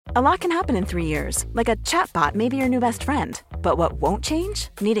A lot can happen in 3 years, like a chatbot may be your new best friend. But what won't change?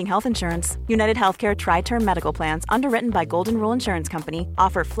 Needing health insurance. United Healthcare Tri-Term Medical Plans, underwritten by Golden Rule Insurance Company,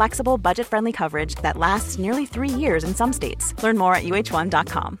 offer flexible, budget-friendly coverage that lasts nearly 3 years in some states. Learn more at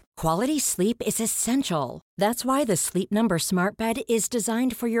uh1.com. Quality sleep is essential. That's why the Sleep Number Smart Bed is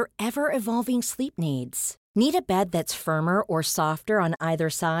designed for your ever-evolving sleep needs. Need a bed that's firmer or softer on either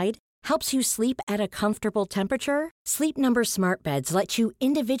side? Helps you sleep at a comfortable temperature? Sleep Number Smart Beds let you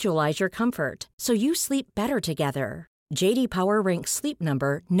individualize your comfort, so you sleep better together. J.D. Power ranks Sleep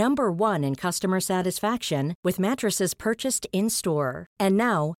Number number 1 in customer satisfaction with mattresses purchased in-store. And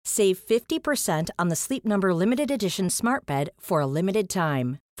now, save 50% on the Sleep Number Limited Edition Smart Bed for a limited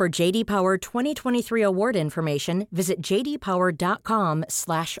time. For J.D. Power 2023 award information, visit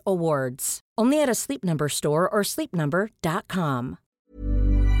jdpower.com/awards. Only at a Sleep Number store or sleepnumber.com.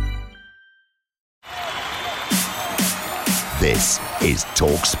 This is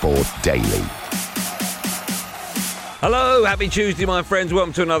TalkSport Daily. Hello, happy Tuesday, my friends.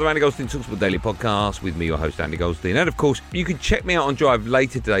 Welcome to another Andy Goldstein TalkSport Daily podcast with me, your host, Andy Goldstein. And, of course, you can check me out on Drive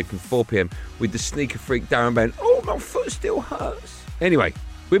later today from 4 p.m. with the sneaker freak Darren Bent. Oh, my foot still hurts. Anyway,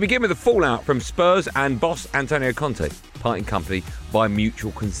 we begin with a fallout from Spurs and boss Antonio Conte, parting company by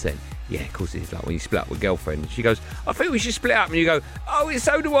mutual consent. Yeah, of course it is, like when you split up with a girlfriend. And she goes, I think we should split up. And you go, oh,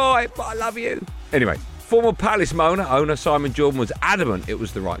 so do I, but I love you. Anyway, former Palace owner Simon Jordan was adamant it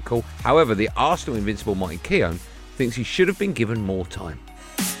was the right call. However, the Arsenal invincible Martin Keown thinks he should have been given more time.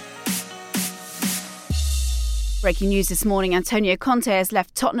 Breaking news this morning, Antonio Conte has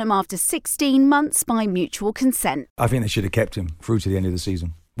left Tottenham after 16 months by mutual consent. I think they should have kept him through to the end of the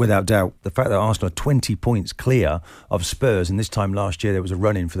season. Without doubt, the fact that Arsenal are 20 points clear of Spurs, and this time last year there was a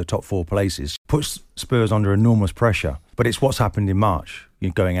run-in for the top 4 places, puts Spurs under enormous pressure. But it's what's happened in March.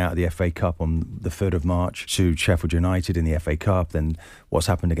 You're going out of the FA Cup on the 3rd of March to Sheffield United in the FA Cup, then what's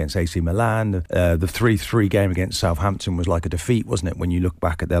happened against AC Milan. The 3-3 game against Southampton was like a defeat, wasn't it, when you look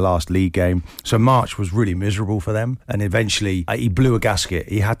back at their last league game? So March was really miserable for them, and eventually he blew a gasket.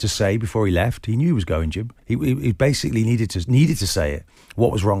 He had to say before he left, he knew he was going, Jim. He basically needed to say it,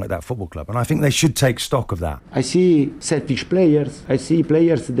 what was wrong at that football club, and I think they should take stock of that. I see selfish players. I see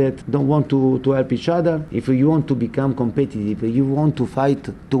players that don't want to help each other. If you want to become competitive, you want to fight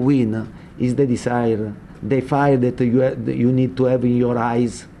to win, is the desire, the fire that you need to have in your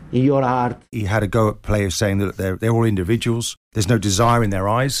eyes, in your heart. He had a go at players saying that they're all individuals. There's no desire in their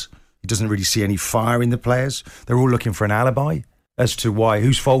eyes. He doesn't really see any fire in the players. They're all looking for an alibi as to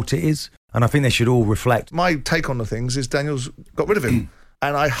whose fault it is. And I think they should all reflect. My take on the things is Daniel's got rid of him.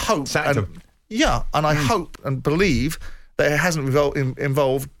 And I hope... I hope and believe that it hasn't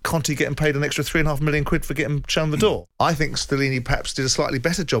involved Conte getting paid an extra £3.5 million for getting shown the door. I think Stellini perhaps did a slightly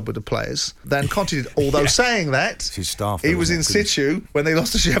better job with the players than Conte did. Although saying that, his staff, he was in situ when they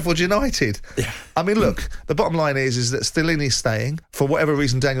lost to Sheffield United. Yeah. I mean, look, the bottom line is that Stellini's staying. For whatever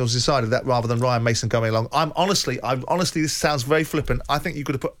reason, Daniel's decided that rather than Ryan Mason going along. I'm honestly, this sounds very flippant. I think you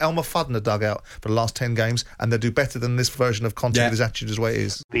could have put Elmer Fudd in the dugout for the last 10 games and they'll do better than this version of Conte with his attitude as the way it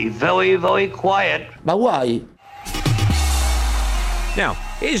is. Be very, very quiet. But why? Now,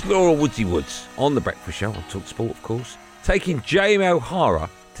 here's Laura Woodsy Woods on The Breakfast Show on TalkSport, of course, taking Jamie O'Hara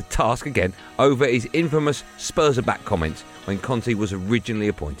to task again over his infamous Spurs are back comments when Conte was originally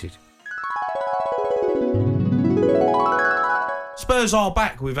appointed. Spurs are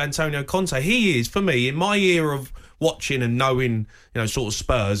back with Antonio Conte. He is, for me, in my year of watching and knowing, sort of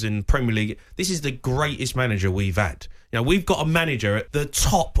Spurs in Premier League, this is the greatest manager we've had. We've got a manager at the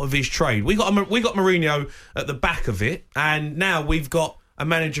top of his trade. We got Mourinho at the back of it, and now we've got a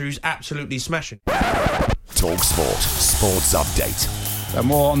manager who's absolutely smashing. TalkSport Sports Update. And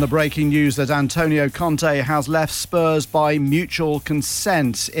more on the breaking news that Antonio Conte has left Spurs by mutual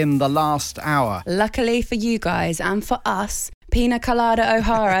consent in the last hour. Luckily for you guys and for us, Pina Colada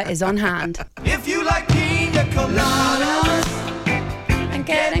O'Hara is on hand. If you like pina coladas and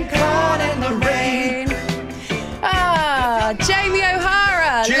getting caught in the rain. Jamie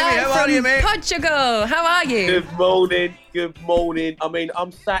O'Hara, live from Portugal. How are you? Good morning. I mean,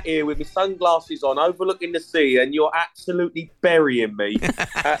 I'm sat here with my sunglasses on, overlooking the sea, and you're absolutely burying me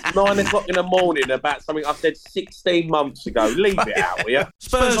at 9 o'clock in the morning about something I said 16 months ago. Leave it out, will you?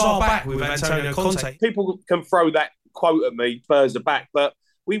 Spurs are back with Antonio Conte. People can throw that quote at me, Spurs are back, but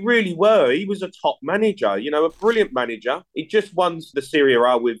we really were. He was a top manager, a brilliant manager. He just won the Serie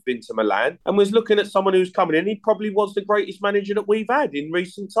A with Inter Milan and was looking at someone who's coming in. He probably was the greatest manager that we've had in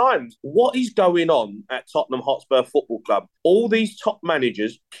recent times. What is going on at Tottenham Hotspur Football Club? All these top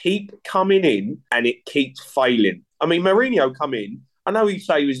managers keep coming in and it keeps failing. I mean, Mourinho come in. I know you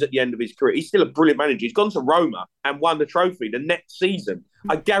say he was at the end of his career. He's still a brilliant manager. He's gone to Roma and won the trophy the next season.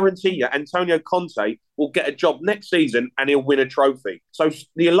 I guarantee you, Antonio Conte will get a job next season and he'll win a trophy. So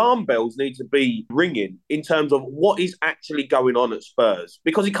the alarm bells need to be ringing in terms of what is actually going on at Spurs,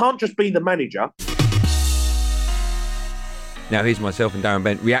 because he can't just be the manager. Now here's myself and Darren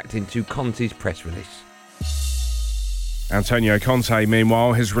Bent reacting to Conte's press release. Antonio Conte,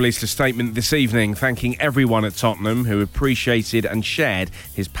 meanwhile, has released a statement this evening thanking everyone at Tottenham who appreciated and shared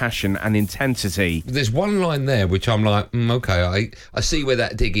his passion and intensity. There's one line there which I'm like, okay, I see where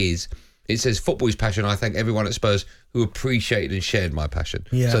that dig is. It says, football is passion. I thank everyone at Spurs who appreciated and shared my passion.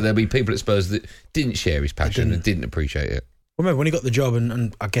 Yeah. So there'll be people at Spurs that didn't share his passion and didn't appreciate it. Remember, when he got the job,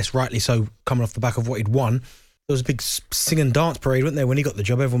 and I guess rightly so, coming off the back of what he'd won, there was a big sing and dance parade, wasn't there? When he got the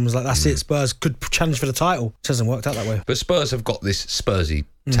job, everyone was like, that's it, Spurs could challenge for the title. It hasn't worked out that way. But Spurs have got this Spursy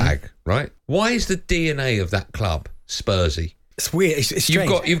tag, right? Why is the DNA of that club Spursy? It's weird. It's strange.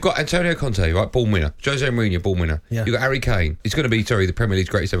 You've got Antonio Conte, right? Born winner. Jose Mourinho, born winner. Yeah. You've got Harry Kane. He's going to be, the Premier League's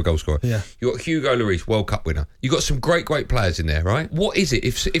greatest ever goal scorer. Yeah. You've got Hugo Lloris, World Cup winner. You've got some great players in there, right? What is it?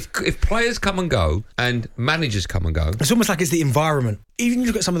 If players come and go and managers come and go... It's almost like it's the environment. Even you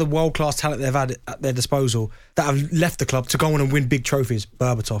look at some of the world-class talent they've had at their disposal that have left the club to go on and win big trophies.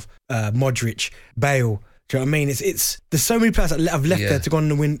 Berbatov, Modric, Bale. Do you know what I mean? There's so many players that have left there to go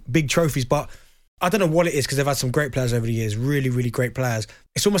on and win big trophies, but... I don't know what it is, because they've had some great players over the years, really, really great players.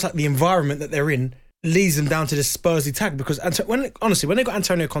 It's almost like the environment that they're in leads them down to this Spursy tag, because when they got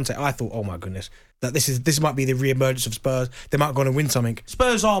Antonio Conte, I thought, oh my goodness, that this might be the re-emergence of Spurs. They might go on and win something.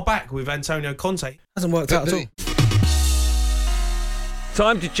 Spurs are back with Antonio Conte. Hasn't worked out at all.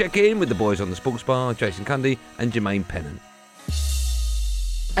 Time to check in with the boys on the Sports Bar, Jason Cundy and Jermaine Pennant.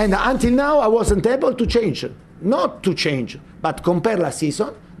 And until now, I wasn't able to change. Not to change, but compare last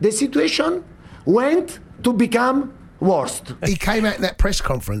season, the situation went to become worst. He came out in that press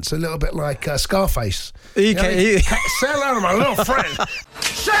conference a little bit like Scarface. Say hello to my little friend.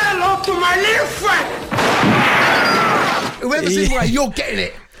 Say hello to my little friend. Whoever's in the way, you're getting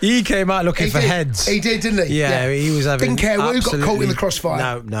it. He came out looking for heads. He did, didn't he? Yeah, he was having... Didn't care who got caught in the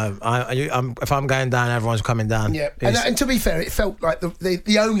crossfire. No. If I'm going down, everyone's coming down. Yeah, and to be fair, it felt like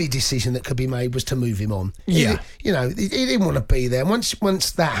the only decision that could be made was to move him on. Yeah. He didn't want to be there. Once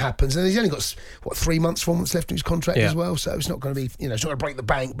that happens, and he's only got, 4 months left in his contract as well, so it's not going to be, it's not going to break the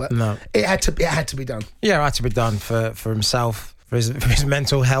bank, but it had to be done. Yeah, it had to be done for himself. For his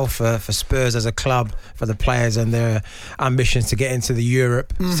mental health, for Spurs as a club, for the players and their ambitions to get into the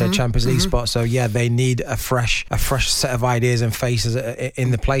Europe, Champions League spot. So yeah, they need a fresh set of ideas and faces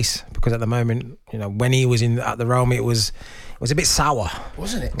in the place, because at the moment, when he was at the Rome, it was a bit sour,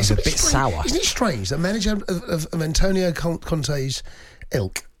 wasn't it? It was a bit sour. Isn't it strange? The manager of Antonio Conte's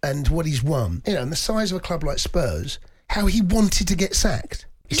ilk and what he's won, and the size of a club like Spurs, how he wanted to get sacked.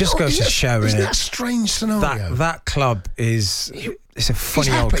 It just goes to show, isn't that a strange scenario? That club it's a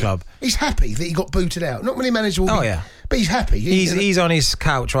funny old club. He's happy that he got booted out. Not many managers will be, but he's happy. He's on his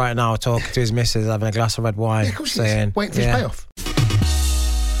couch right now talking to his missus, having a glass of red wine. Yeah, of course he is. Waiting for his payoff.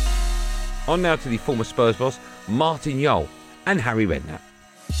 On now to the former Spurs boss, Martin Jol and Harry Redknapp.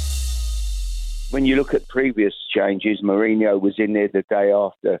 When you look at previous changes, Mourinho was in there the day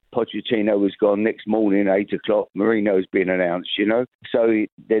after Pochettino was gone. Next morning, 8 o'clock, Mourinho's been announced, So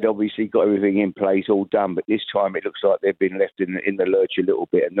they'd obviously got everything in place, all done. But this time it looks like they've been left in the lurch a little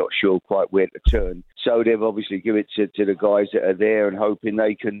bit and not sure quite where to turn. So they've obviously given it to the guys that are there and hoping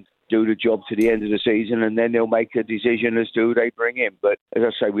they can do the job to the end of the season, and then they'll make a decision as to who they bring in. But as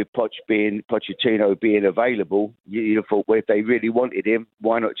I say, with Pochettino being available, you thought, well, if they really wanted him,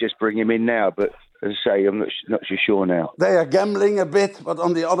 why not just bring him in now? But as I say, I'm not so sure now. They are gambling a bit, but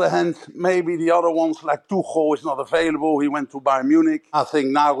on the other hand, maybe the other ones like Tuchel is not available. He went to Bayern Munich. I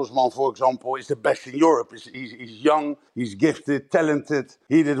think Nagelsmann, for example, is the best in Europe. He's young, he's gifted, talented.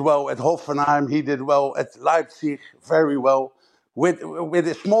 He did well at Hoffenheim. He did well at Leipzig, very well. With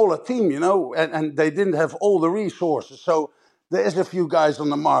a smaller team, and they didn't have all the resources. So there is a few guys on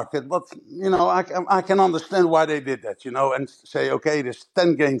the market, but, I can understand why they did that, and say, okay, there's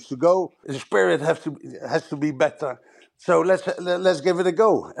 10 games to go. The spirit has to be better. So let's give it a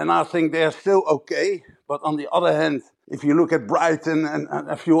go. And I think they're still okay. But on the other hand, if you look at Brighton and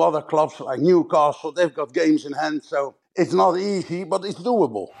a few other clubs like Newcastle, they've got games in hand. So it's not easy, but it's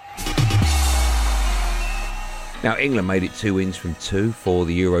doable. Now, England made it 2 wins from 2 for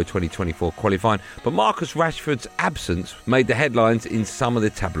the Euro 2024 qualifying, but Marcus Rashford's absence made the headlines in some of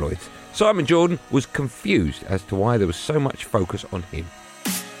the tabloids. Simon Jordan was confused as to why there was so much focus on him.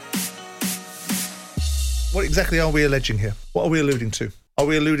 What exactly are we alleging here? What are we alluding to? Are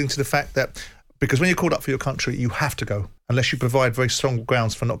we alluding to the fact that Because when you're called up for your country, you have to go, unless you provide very strong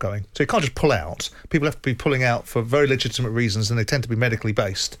grounds for not going. So you can't just pull out. People have to be pulling out for very legitimate reasons, and they tend to be medically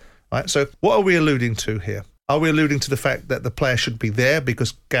based. Right? So what are we alluding to here? Are we alluding to the fact that the player should be there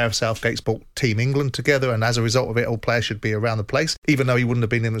because Gareth Southgate's brought Team England together, and as a result of it, all players should be around the place, even though he wouldn't have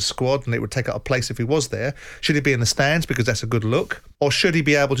been in the squad and it would take up a place if he was there? Should he be in the stands because that's a good look? Or should he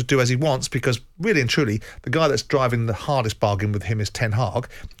be able to do as he wants? Because really and truly, the guy that's driving the hardest bargain with him is Ten Hag.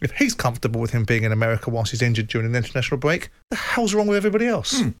 If he's comfortable with him being in America whilst he's injured during the international break, the hell's wrong with everybody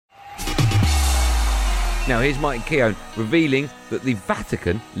else? Now here's Mike Keown revealing that the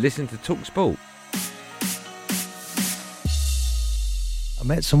Vatican listened to TalkSport. I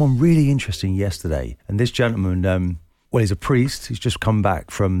met someone really interesting yesterday, and this gentleman, he's a priest. He's just come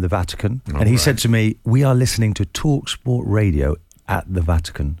back from the Vatican, and he said to me, "We are listening to TalkSport Radio at the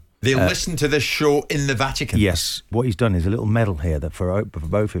Vatican." They listen to this show in the Vatican? Yes. What he's done is a little medal here that for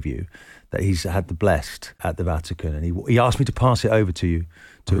both of you that he's had the blessed at the Vatican, and he asked me to pass it over to you.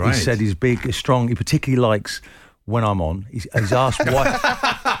 He said he's big, he's strong. He particularly likes when I'm on. He's asked why.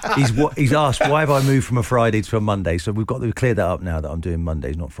 He's asked why have I moved from a Friday to a Monday? So we've got to clear that up now that I'm doing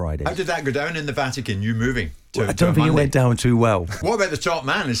Mondays, not Fridays. How did that go down in the Vatican? You moving? I don't think it went down too well. What about the top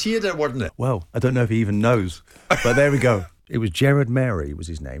man? Is he there, wasn't it? Well, I don't know if he even knows, but there we go. It was Gerard Mary was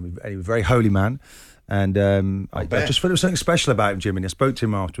his name. He was a very holy man. And I just thought there was something special about him, Jim. And I spoke to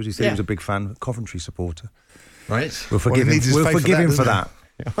him afterwards. He said he was a big fan, Coventry supporter. Right. We'll forgive him for that.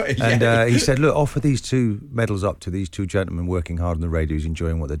 And he said, look, offer these two medals up to these two gentlemen working hard on the radio who's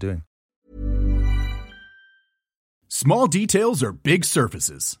enjoying what they're doing. Small details are big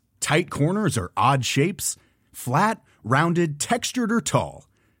surfaces. Tight corners are odd shapes. Flat, rounded, textured, or tall.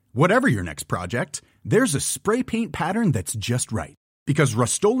 Whatever your next project, there's a spray paint pattern that's just right. Because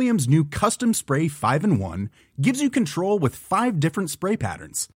Rust-Oleum's new Custom Spray 5-in-1 gives you control with 5 different spray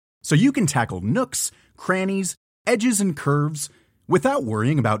patterns. So you can tackle nooks, crannies, edges, and curves without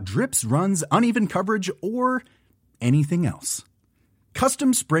worrying about drips, runs, uneven coverage, or anything else.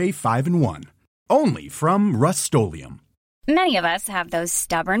 Custom Spray 5-in-1. Only from Rust-Oleum. Many of us have those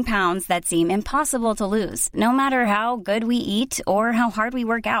stubborn pounds that seem impossible to lose, no matter how good we eat or how hard we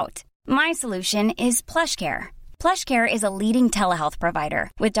work out. My solution is PlushCare. PlushCare is a leading telehealth provider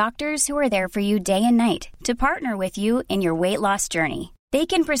with doctors who are there for you day and night to partner with you in your weight loss journey. They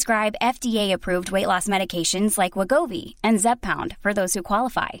can prescribe FDA-approved weight loss medications like Wegovy and Zepbound for those who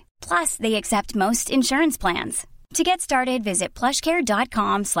qualify. Plus, they accept most insurance plans. To get started, visit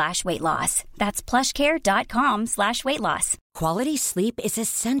plushcare.com/weightloss. That's plushcare.com/weightloss. Quality sleep is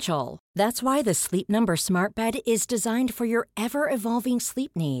essential. That's why the Sleep Number Smart Bed is designed for your ever-evolving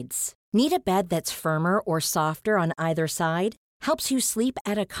sleep needs. Need a bed that's firmer or softer on either side? Helps you sleep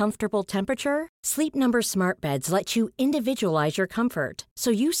at a comfortable temperature? Sleep Number Smart Beds let you individualize your comfort,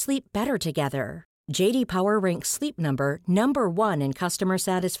 so you sleep better together. J.D. Power ranks Sleep Number number 1 in customer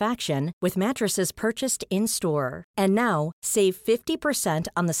satisfaction with mattresses purchased in-store. And now, save 50%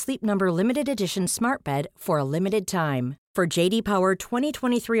 on the Sleep Number Limited Edition Smart Bed for a limited time. For J.D. Power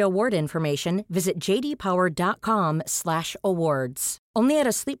 2023 award information, visit jdpower.com/awards. Only at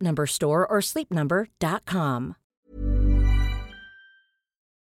a Sleep Number store or sleepnumber.com.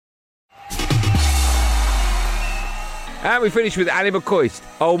 And we finished with Ali McCoist.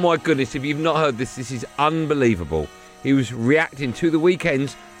 Oh my goodness, if you've not heard this, this is unbelievable. He was reacting to the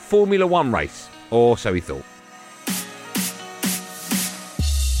weekend's Formula One race, or so he thought.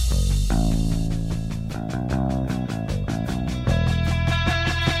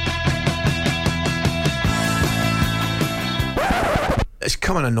 It's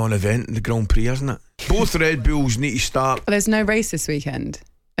coming a non-event in the Grand Prix, isn't it? Both Red Bulls need to start. There's no race this weekend.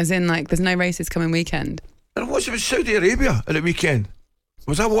 As in, there's no race this coming weekend. And what's it with Saudi Arabia at the weekend?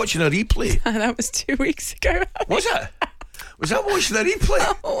 Was I watching a replay? That was 2 weeks ago. Was it? Was I watching a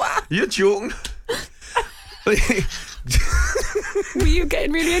replay? Oh, wow. You're joking. Were you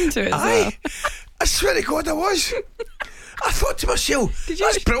getting really into it as well? I swear to God I was. I thought to myself,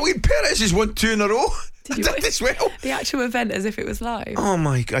 that's brilliant. Perez has won 2 in a row. Did you watch as well? The actual event as if it was live? Oh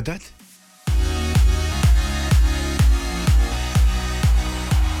my God, I did.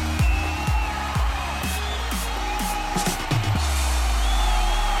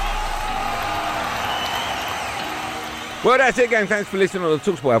 Well, that's it, gang. Thanks for listening on the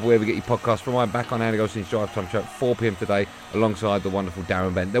TalkSport app, wherever you get your podcast from. I'm back on Andy Goldstein's Drive Time Show at 4 p.m. today, alongside the wonderful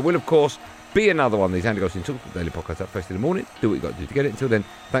Darren Bent. There will, of course, be another one of these Andy Goldstein TalkSport daily podcasts up first in the morning. Do what you got to do to get it. Until then,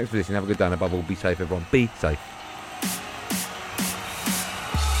 thanks for listening. Have a good day, and above all, be safe, everyone. Be safe.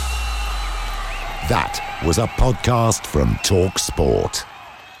 That was a podcast from TalkSport.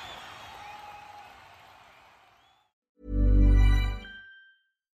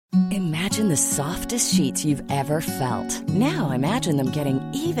 Imagine Imagine the softest sheets you've ever felt. Now imagine them getting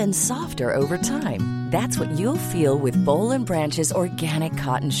even softer over time. That's what you'll feel with Boll & Branch's organic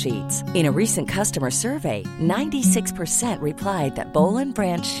cotton sheets. In a recent customer survey, 96% replied that Boll &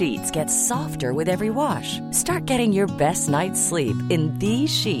 Branch sheets get softer with every wash. Start getting your best night's sleep in these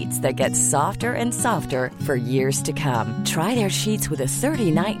sheets that get softer and softer for years to come. Try their sheets with a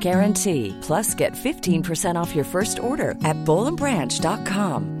 30-night guarantee. Plus, get 15% off your first order at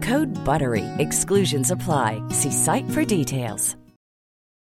bollandbranch.com. Code BUTTERY. Exclusions apply. See site for details.